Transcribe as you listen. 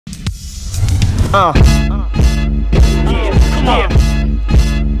Hi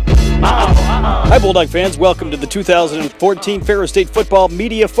Bulldog fans, welcome to the 2014 Ferris State Football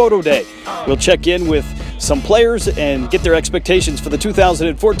Media Photo Day. We'll check in with some players and get their expectations for the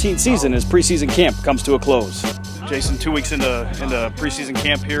 2014 season as preseason camp comes to a close. Jason, 2 weeks into preseason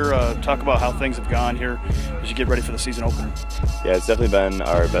camp here, talk about how things have gone here as you get ready for the season opener. Yeah, it's definitely been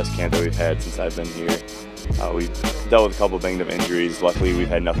our best camp that we've had since I've been here. We've dealt with a couple banged up injuries. Luckily, we've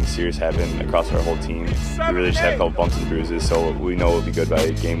had nothing serious happen across our whole team. We really just had a couple bumps and bruises, so we know we'll be good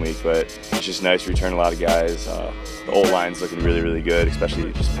by game week. But it's just nice to return a lot of guys. The old line's looking really, really good,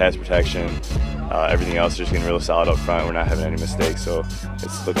 especially just pass protection. Everything else is just getting real solid up front. We're not having any mistakes, so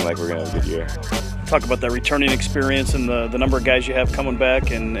it's looking like we're going to have a good year. Talk about that returning experience and the number of guys you have coming back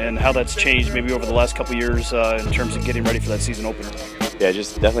and how that's changed maybe over the last couple years in terms of getting ready for that season opener. Yeah, it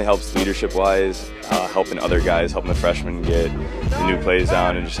just definitely helps leadership-wise, helping other guys, helping the freshmen get the new plays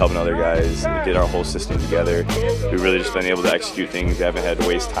down, and just helping other guys get our whole system together. We've really just been able to execute things. We haven't had to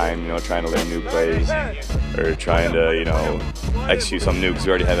waste time, trying to learn new plays or trying to, execute something new because we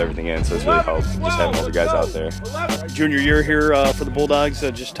already have everything in. So it's really helped just having older guys out there. Junior year here for the Bulldogs.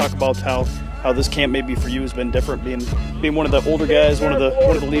 Just talk about how this camp maybe for you has been different, being one of the older guys, one of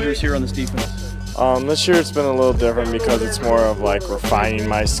the leaders here on this defense. This year it's been a little different because it's more of like refining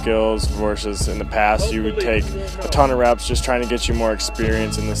my skills versus in the past you would take a ton of reps just trying to get you more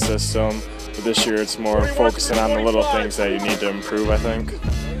experience in the system. But this year it's more focusing on the little things that you need to improve, I think.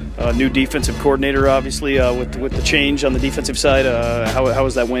 New defensive coordinator, obviously, with the change on the defensive side. How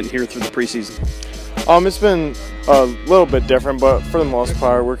has that went here through the preseason? It's been a little bit different, but for the most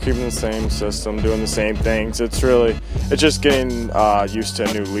part, we're keeping the same system, doing the same things. It's just getting used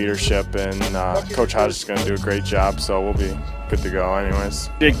to new leadership, and Coach Hodge is going to do a great job, so we'll be good to go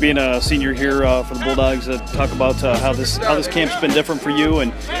anyways. Jake, being a senior here for the Bulldogs, talk about how this camp's been different for you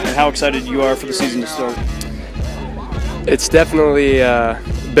and how excited you are for the season to start. It's definitely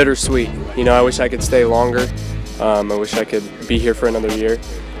bittersweet. I wish I could stay longer. I wish I could be here for another year.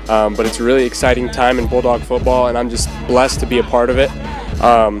 But it's a really exciting time in Bulldog football, and I'm just blessed to be a part of it.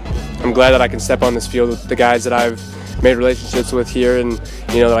 I'm glad that I can step on this field with the guys that I've made relationships with here, and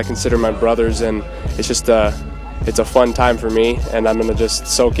that I consider my brothers. And it's just it's a fun time for me, and I'm gonna just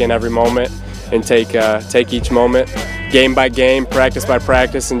soak in every moment and take each moment, game by game, practice by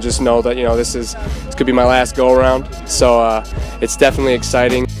practice, and just know that this could be my last go around. So it's definitely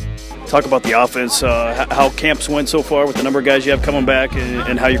exciting. Talk about the offense, how camps went so far with the number of guys you have coming back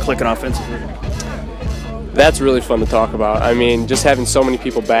and how you're clicking offensively. That's really fun to talk about. I mean, just having so many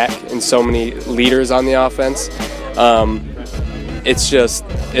people back and so many leaders on the offense,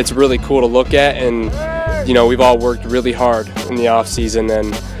 it's really cool to look at, and we've all worked really hard in the off season,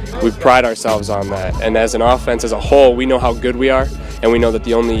 and we pride ourselves on that. And as an offense as a whole, we know how good we are, and we know that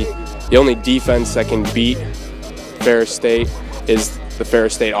the only defense that can beat Ferris State is the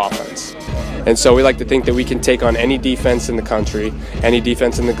Ferris State offense. And so we like to think that we can take on any defense in the country, any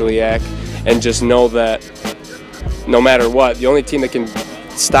defense in the GLIAC, and just know that no matter what, the only team that can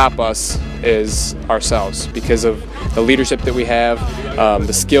stop us is ourselves because of the leadership that we have,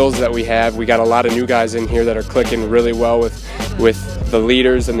 the skills that we have. We got a lot of new guys in here that are clicking really well with the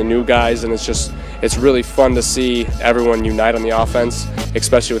leaders and the new guys, and it's really fun to see everyone unite on the offense,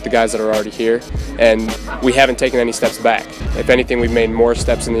 especially with the guys that are already here. And we haven't taken any steps back. If anything, we've made more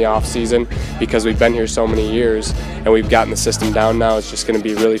steps in the off season because we've been here so many years and we've gotten the system down now. It's just going to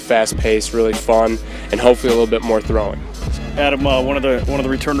be really fast paced, really fun, and hopefully a little bit more throwing. Adam, one of the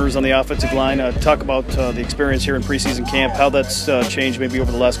returners on the offensive line, talk about the experience here in preseason camp, how that's changed maybe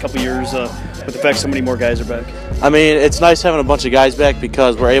over the last couple of years with the fact so many more guys are back. I mean, it's nice having a bunch of guys back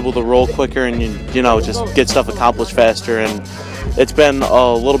because we're able to roll quicker and just get stuff accomplished faster, and it's been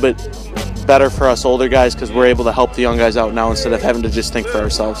a little bit better for us older guys because we're able to help the young guys out now instead of having to just think for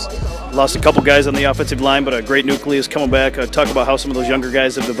ourselves. Lost a couple guys on the offensive line, but a great nucleus coming back. Talk about how some of those younger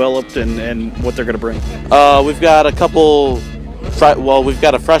guys have developed and what they're going to bring. We've got we've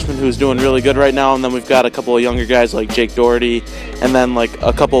got a freshman who's doing really good right now, and then we've got a couple of younger guys like Jake Doherty, and then like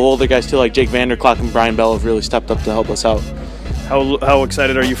a couple of older guys too, like Jake Vander Laan and Brian Bell have really stepped up to help us out. How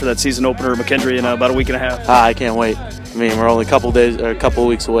excited are you for that season opener, McKendree, in about a week and a half? I can't wait. I mean, we're only a couple of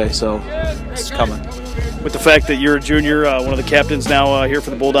weeks away, so it's coming. With the fact that you're a junior, one of the captains now here for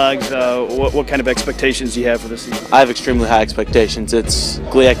the Bulldogs, what kind of expectations do you have for this season? I have extremely high expectations. It's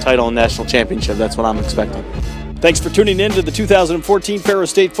GLIAC title and national championship. That's what I'm expecting. Thanks for tuning in to the 2014 Ferris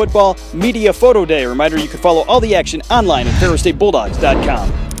State Football Media Photo Day. A reminder, you can follow all the action online at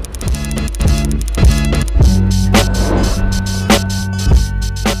ferrisstatebulldogs.com.